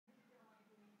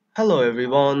Hello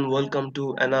everyone, welcome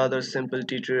to another simple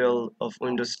tutorial of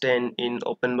Windows 10 in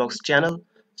OpenBox channel.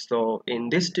 So in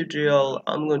this tutorial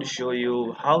I'm going to show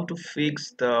you how to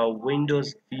fix the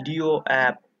Windows video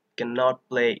app cannot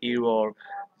play error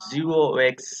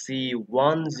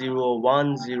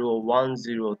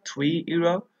 0xc1010103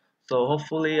 error. So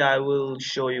hopefully I will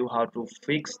show you how to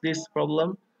fix this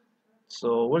problem.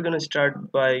 So we're gonna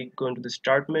start by going to the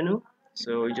start menu.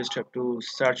 So you just have to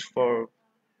search for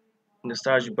in the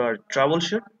search bar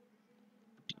troubleshoot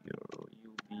your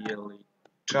UBLE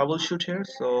troubleshoot here.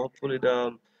 So hopefully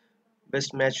the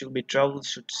best match will be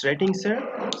troubleshoot settings here.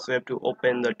 So we have to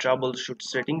open the troubleshoot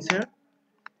settings here.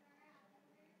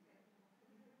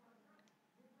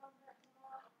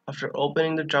 After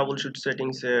opening the troubleshoot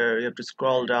settings here, you have to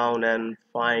scroll down and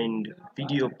find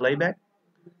video playback.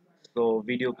 So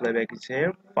video playback is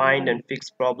here. Find and fix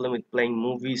problem with playing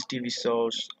movies, TV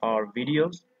shows or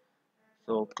videos.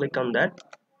 So click on that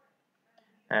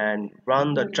and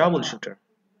run the troubleshooter.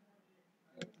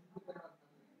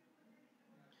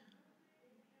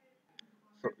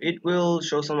 So it will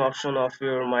show some option of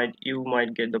you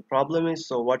might get the problem is.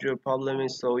 So what your problem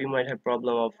is, so you might have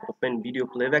problem of open video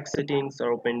playback settings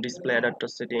or open display adapter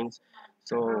settings.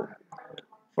 So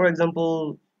for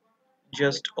example,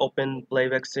 just open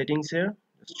playback settings here.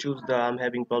 Just choose the I'm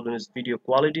having problem is video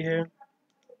quality here.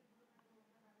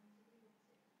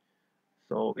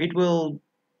 So it will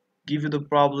give you the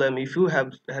problem. If you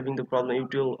have having the problem,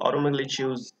 it will automatically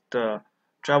choose the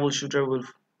troubleshooter will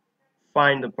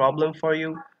find the problem for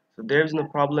you. So there is no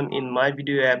problem in my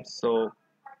video app. So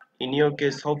in your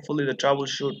case, hopefully the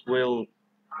troubleshoot will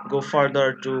go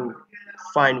further to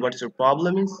find what your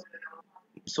problem is.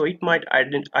 So it might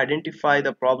identify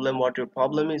the problem, what your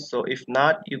problem is. So if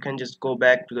not, you can just go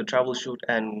back to the troubleshoot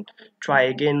and try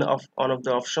again of one of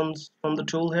the options from the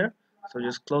tool here. So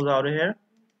just close out of here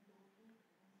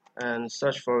and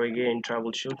search for again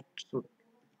troubleshoot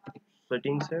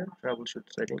settings here, troubleshoot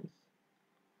settings.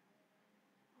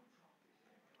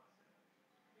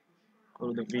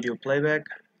 Go to the video playback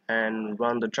and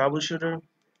run the troubleshooter.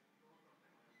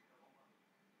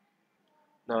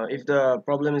 Now if the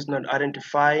problem is not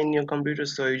identified in your computer,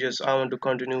 so you just I want to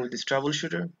continue with this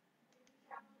troubleshooter.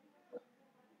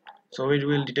 So it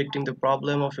will detecting the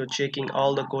problem of your checking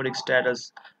all the codec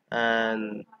status,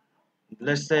 and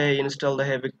let's say install the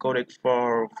heavy codec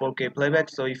for 4K playback.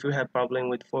 So if you have problem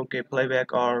with 4K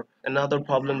playback or another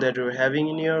problem that you're having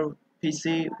in your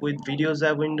PC with videos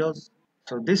app Windows,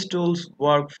 so these tools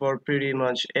work for pretty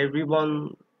much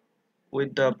everyone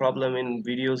with the problem in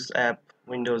videos app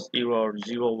Windows error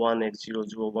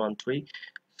 01x0013.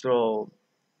 So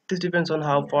this depends on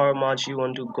how far much you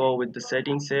want to go with the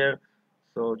settings here.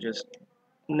 So just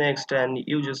next, and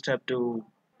you just have to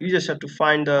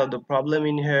find the problem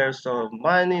in here. So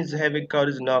mine is heavy code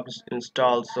is not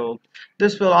installed, so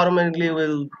this will automatically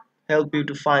will help you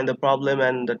to find the problem,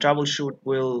 and the troubleshoot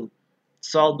will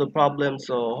solve the problem.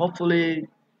 So hopefully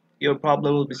your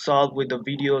problem will be solved with the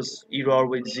videos error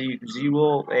with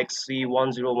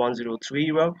 0xc10103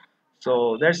 error.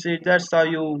 So that's it, that's how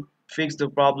you fix the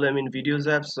problem in videos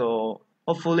app. So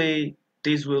hopefully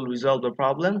this will resolve the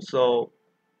problem. So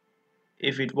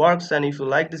if it works and if you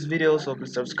like this video, so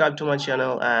please subscribe to my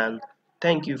channel, and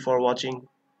thank you for watching.